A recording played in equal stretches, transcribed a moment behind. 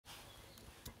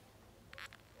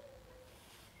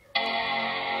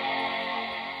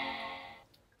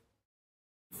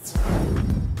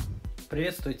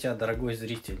Приветствую тебя, дорогой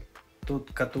зритель.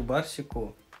 Тут коту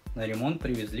Барсику на ремонт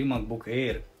привезли MacBook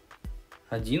Air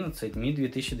 11 ми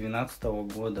 2012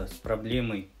 года с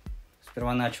проблемой.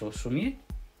 Сперва начал шуметь,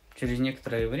 через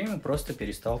некоторое время просто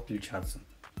перестал включаться.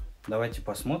 Давайте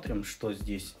посмотрим, что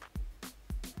здесь.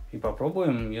 И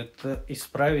попробуем это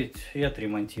исправить и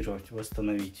отремонтировать,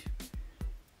 восстановить.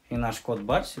 И наш кот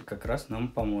Барсик как раз нам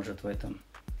поможет в этом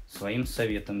своим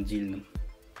советом дельным.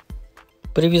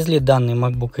 Привезли данный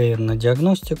MacBook Air на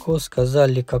диагностику,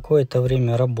 сказали, какое-то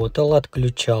время работал,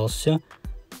 отключался,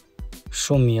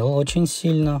 шумел очень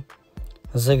сильно,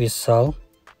 зависал,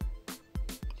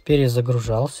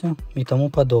 перезагружался и тому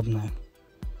подобное.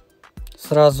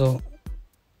 Сразу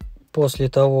после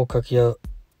того, как я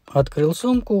открыл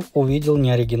сумку, увидел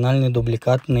неоригинальный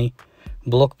дубликатный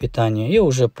блок питания и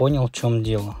уже понял, в чем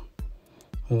дело.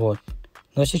 Вот.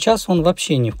 Но сейчас он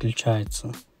вообще не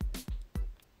включается.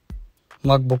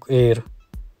 MacBook Air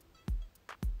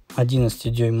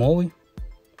 11-дюймовый.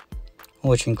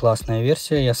 Очень классная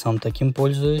версия, я сам таким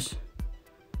пользуюсь.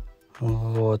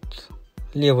 Вот.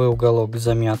 Левый уголок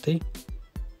замятый,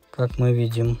 как мы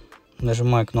видим.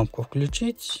 Нажимаю кнопку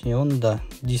включить, и он, да,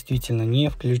 действительно не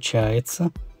включается.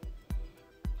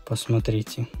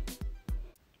 Посмотрите.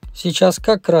 Сейчас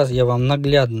как раз я вам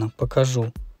наглядно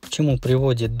покажу, к чему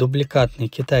приводит дубликатный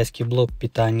китайский блок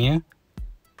питания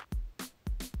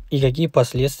и какие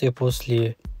последствия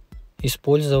после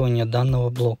использования данного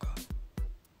блока.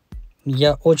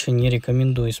 Я очень не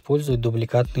рекомендую использовать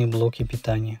дубликатные блоки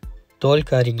питания,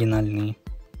 только оригинальные.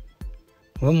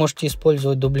 Вы можете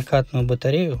использовать дубликатную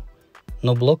батарею,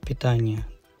 но блок питания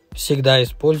всегда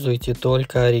используйте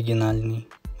только оригинальный,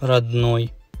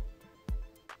 родной.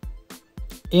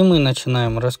 И мы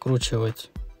начинаем раскручивать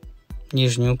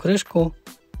нижнюю крышку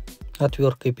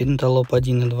отверткой пенталоп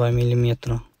 1,2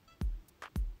 мм.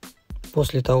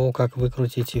 После того, как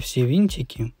выкрутите все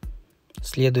винтики,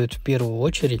 следует в первую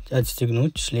очередь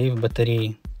отстегнуть шлейф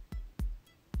батареи.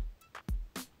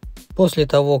 После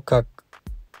того, как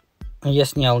я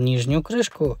снял нижнюю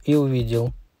крышку и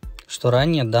увидел, что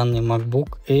ранее данный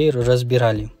MacBook Air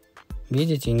разбирали.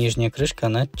 Видите, нижняя крышка,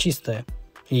 она чистая.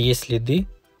 И есть следы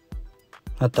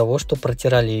от того, что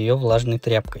протирали ее влажной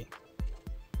тряпкой.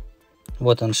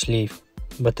 Вот он шлейф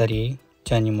батареи.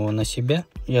 Тянем его на себя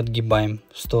и отгибаем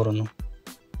в сторону.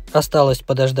 Осталось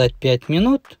подождать 5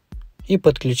 минут и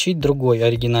подключить другой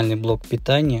оригинальный блок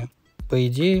питания. По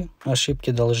идее, ошибки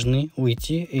должны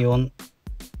уйти, и он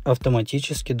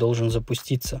автоматически должен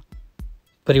запуститься.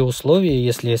 При условии,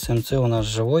 если SMC у нас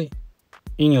живой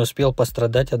и не успел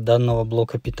пострадать от данного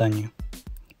блока питания.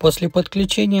 После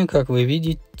подключения, как вы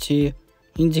видите,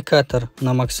 индикатор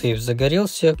на MagSafe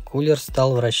загорелся, кулер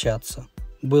стал вращаться.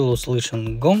 Был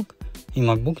услышан гонг, и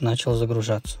MacBook начал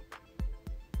загружаться.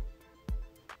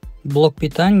 Блок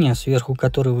питания, сверху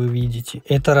который вы видите,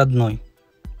 это родной.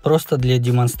 Просто для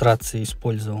демонстрации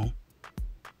использовал.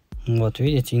 Вот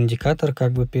видите, индикатор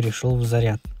как бы перешел в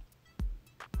заряд.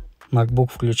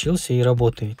 MacBook включился и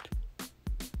работает.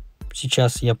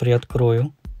 Сейчас я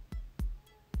приоткрою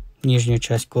нижнюю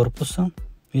часть корпуса.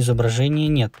 Изображения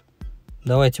нет.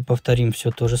 Давайте повторим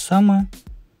все то же самое,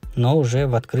 но уже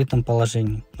в открытом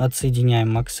положении.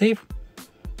 Отсоединяем MagSafe.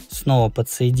 Снова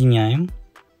подсоединяем.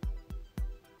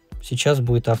 Сейчас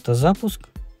будет автозапуск,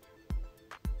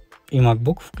 и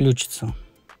MacBook включится.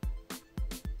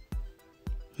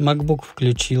 MacBook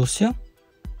включился,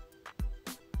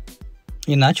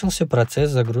 и начался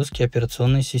процесс загрузки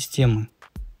операционной системы.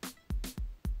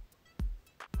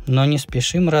 Но не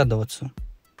спешим радоваться,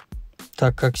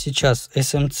 так как сейчас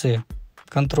SMC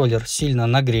контроллер сильно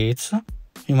нагреется,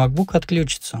 и MacBook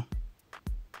отключится.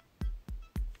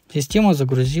 Система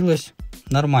загрузилась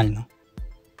нормально.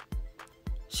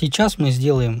 Сейчас мы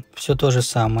сделаем все то же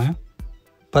самое.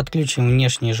 Подключим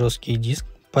внешний жесткий диск,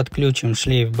 подключим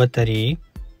шлейф батареи,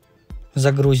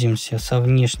 загрузимся со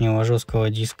внешнего жесткого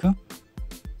диска.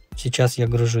 Сейчас я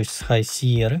гружусь с High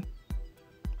Sierra,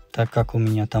 так как у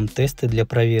меня там тесты для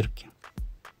проверки.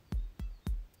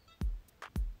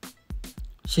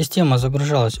 Система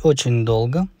загружалась очень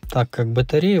долго, так как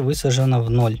батарея высажена в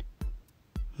ноль.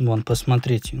 Вон,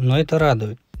 посмотрите, но это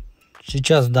радует.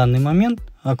 Сейчас в данный момент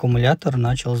аккумулятор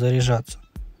начал заряжаться.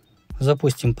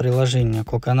 Запустим приложение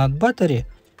Coconut Battery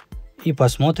и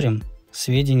посмотрим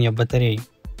сведения батареи.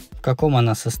 В каком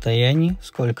она состоянии,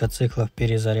 сколько циклов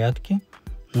перезарядки,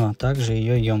 ну а также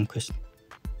ее емкость.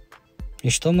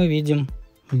 И что мы видим?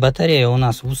 Батарея у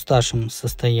нас в устаревшем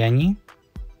состоянии.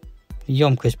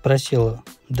 Емкость просела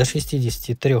до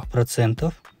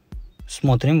 63%.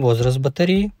 Смотрим возраст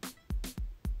батареи.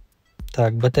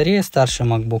 Так, батарея старше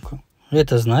MacBook.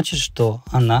 Это значит, что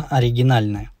она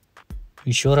оригинальная.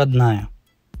 еще родная.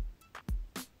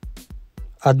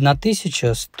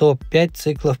 1105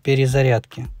 циклов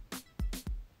перезарядки.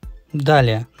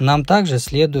 Далее, нам также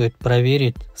следует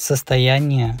проверить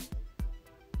состояние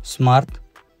Smart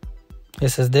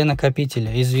SSD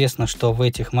накопителя. Известно, что в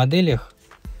этих моделях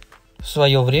в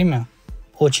свое время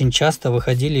очень часто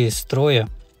выходили из строя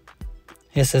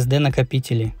SSD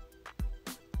накопители.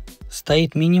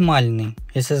 Стоит минимальный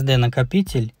SSD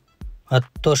накопитель от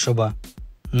Toshiba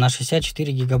на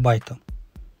 64 гигабайта.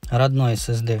 Родной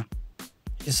SSD.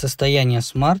 И состояние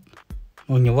Smart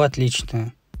у него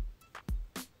отличное.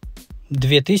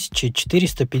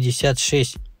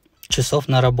 2456 часов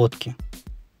наработки.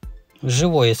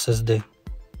 Живой SSD.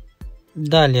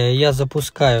 Далее я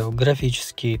запускаю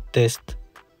графический тест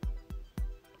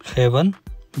Heaven,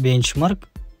 Benchmark.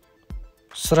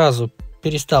 Сразу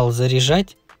перестал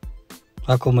заряжать.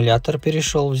 Аккумулятор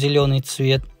перешел в зеленый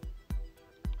цвет.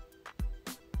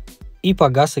 И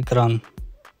погас экран.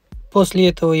 После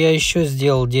этого я еще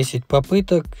сделал 10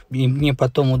 попыток, и мне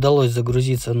потом удалось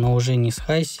загрузиться, но уже не с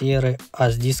High Sierra,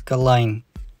 а с диска Line.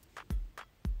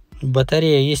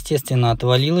 Батарея, естественно,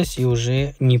 отвалилась и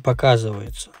уже не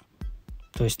показывается.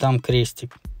 То есть там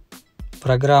крестик.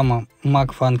 Программа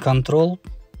Macfan Control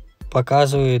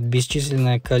показывает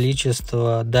бесчисленное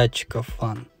количество датчиков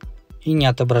фан и не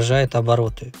отображает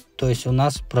обороты. То есть у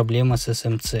нас проблема с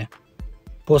SMC.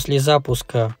 После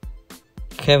запуска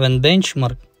Heaven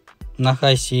Benchmark на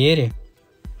High Sierra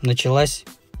началась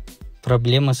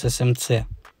проблема с SMC.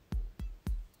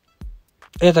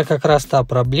 Это как раз та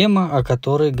проблема, о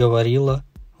которой говорила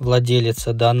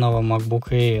владелица данного MacBook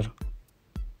Air.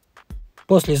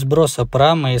 После сброса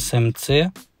прама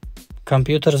SMC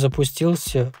компьютер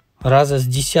запустился раза с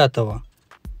 10-го.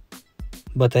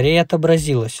 Батарея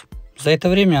отобразилась. За это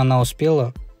время она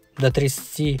успела до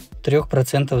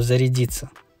 33%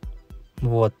 зарядиться.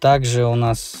 Вот, также у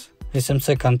нас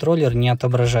SMC контроллер не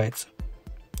отображается,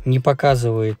 не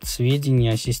показывает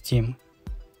сведения о системе.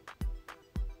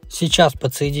 Сейчас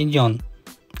подсоединен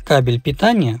кабель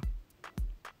питания,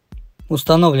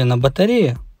 установлена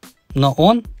батарея, но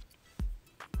он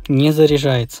не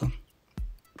заряжается.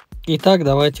 Итак,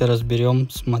 давайте разберем,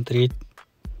 смотреть,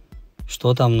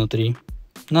 что там внутри.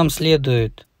 Нам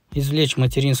следует извлечь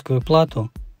материнскую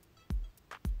плату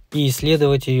и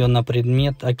исследовать ее на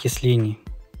предмет окислений,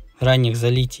 ранних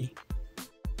залитий.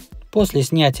 После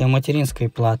снятия материнской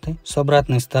платы с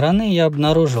обратной стороны я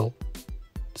обнаружил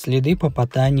следы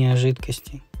попадания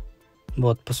жидкости.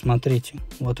 Вот, посмотрите,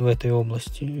 вот в этой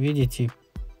области. Видите,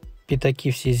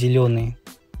 пятаки все зеленые.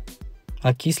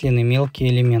 Окислены мелкие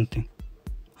элементы.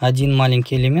 Один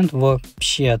маленький элемент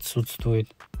вообще отсутствует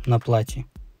на плате.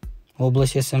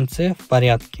 Область SMC в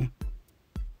порядке.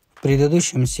 В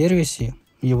предыдущем сервисе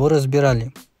его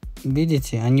разбирали.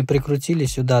 Видите, они прикрутили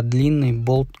сюда длинный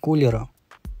болт кулера,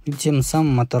 и тем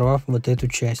самым оторвав вот эту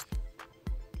часть.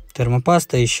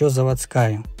 Термопаста еще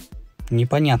заводская.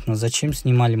 Непонятно, зачем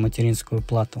снимали материнскую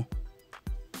плату.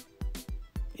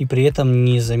 И при этом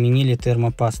не заменили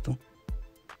термопасту.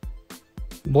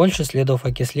 Больше следов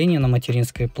окисления на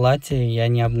материнской плате я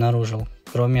не обнаружил,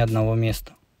 кроме одного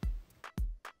места.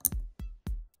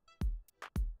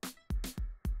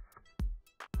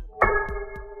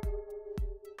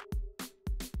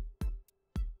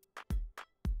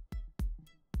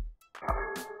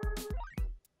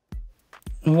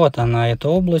 Вот она, эта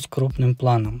область крупным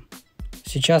планом.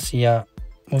 Сейчас я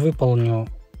выполню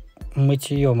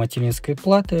мытье материнской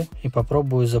платы и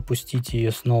попробую запустить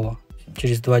ее снова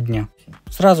через 2 дня.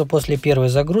 Сразу после первой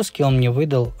загрузки он мне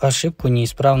выдал ошибку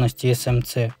неисправности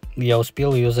SMC. Я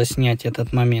успел ее заснять,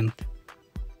 этот момент.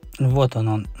 Вот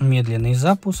он, медленный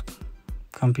запуск.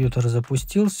 Компьютер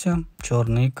запустился.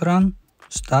 Черный экран.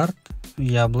 Старт.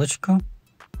 Яблочко.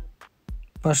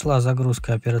 Пошла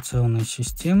загрузка операционной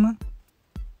системы.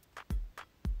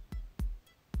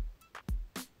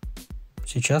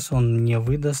 Сейчас он мне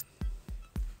выдаст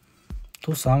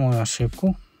ту самую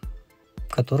ошибку,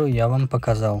 которую я вам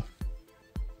показал.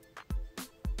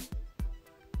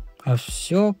 А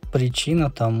все причина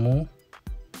тому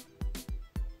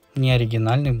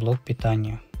неоригинальный блок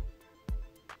питания,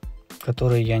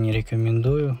 который я не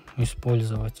рекомендую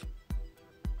использовать.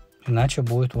 Иначе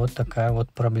будет вот такая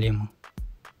вот проблема.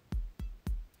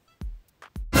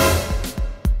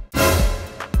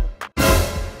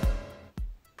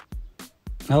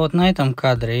 А вот на этом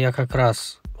кадре я как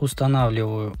раз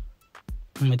устанавливаю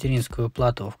материнскую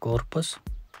плату в корпус,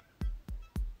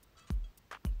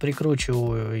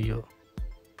 прикручиваю ее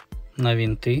на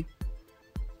винты,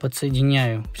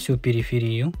 подсоединяю всю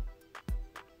периферию,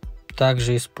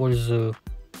 также использую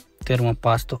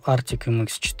термопасту Arctic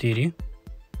MX4,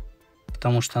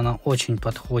 потому что она очень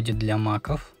подходит для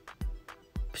маков.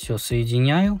 Все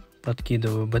соединяю,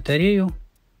 подкидываю батарею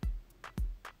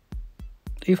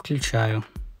и включаю.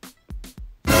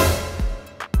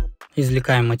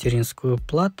 Извлекаем материнскую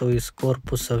плату из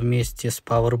корпуса вместе с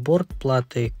пауэрборд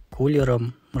платой,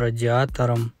 кулером,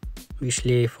 радиатором и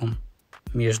шлейфом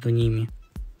между ними.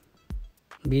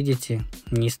 Видите,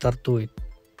 не стартует.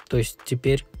 То есть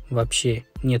теперь вообще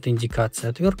нет индикации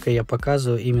отвертка, я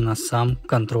показываю именно сам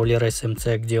контроллер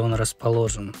SMC, где он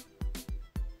расположен.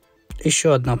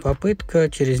 Еще одна попытка,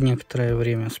 через некоторое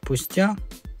время спустя.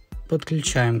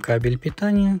 Подключаем кабель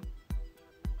питания.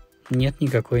 Нет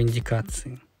никакой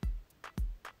индикации.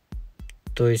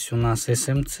 То есть у нас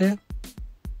SMC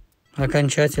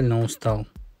окончательно устал.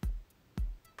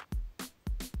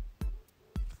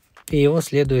 И его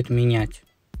следует менять.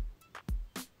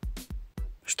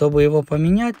 Чтобы его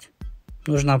поменять,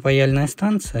 нужна паяльная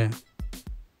станция,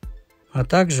 а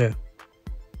также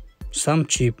сам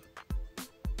чип.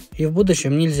 И в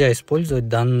будущем нельзя использовать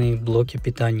данные блоки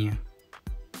питания.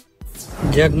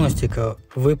 Диагностика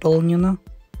выполнена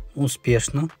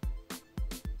успешно.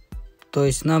 То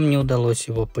есть нам не удалось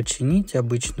его починить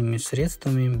обычными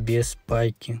средствами без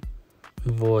пайки.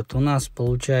 Вот, у нас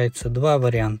получается два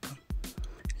варианта.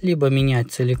 Либо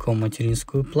менять целиком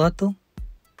материнскую плату.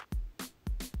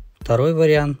 Второй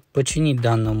вариант – починить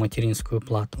данную материнскую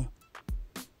плату.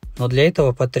 Но для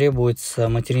этого потребуется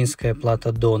материнская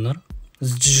плата донор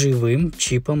с живым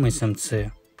чипом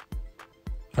SMC,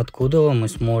 откуда мы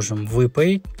сможем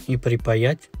выпаять и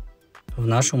припаять в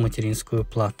нашу материнскую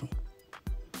плату.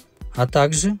 А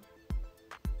также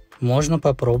можно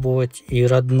попробовать и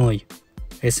родной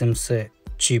SMC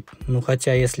чип. Ну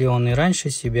хотя если он и раньше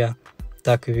себя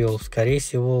так вел, скорее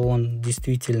всего он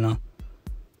действительно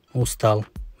устал.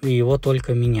 И его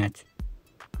только менять.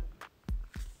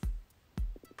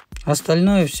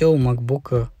 Остальное все у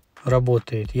MacBook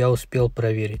работает, я успел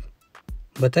проверить.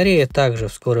 Батарея также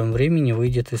в скором времени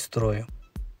выйдет из строя.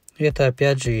 Это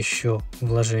опять же еще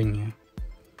вложение.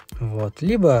 Вот.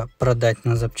 Либо продать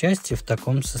на запчасти в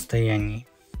таком состоянии.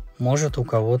 Может у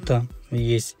кого-то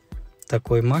есть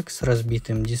такой Mac с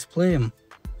разбитым дисплеем,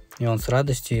 и он с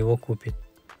радостью его купит.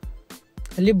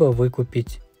 Либо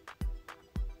выкупить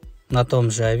на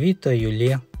том же Авито,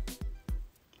 Юле,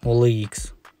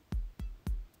 OLX.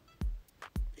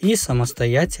 И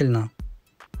самостоятельно,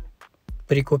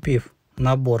 прикупив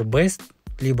набор Best,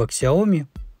 либо Xiaomi,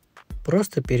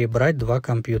 просто перебрать два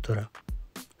компьютера.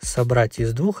 Собрать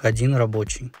из двух один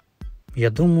рабочий. Я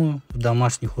думаю, в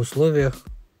домашних условиях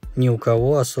ни у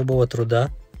кого особого труда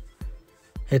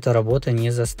эта работа не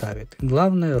заставит.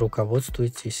 Главное,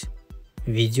 руководствуйтесь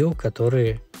видео,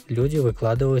 которые люди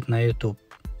выкладывают на YouTube.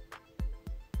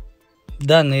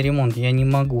 Данный ремонт я не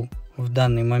могу в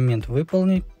данный момент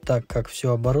выполнить, так как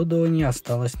все оборудование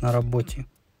осталось на работе.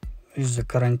 Из-за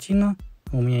карантина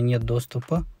у меня нет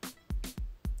доступа,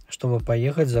 чтобы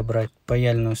поехать забрать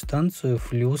паяльную станцию,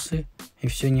 флюсы и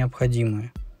все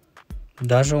необходимое.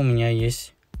 Даже у меня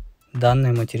есть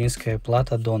данная материнская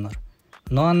плата донор.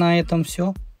 Ну а на этом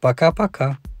все.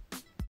 Пока-пока.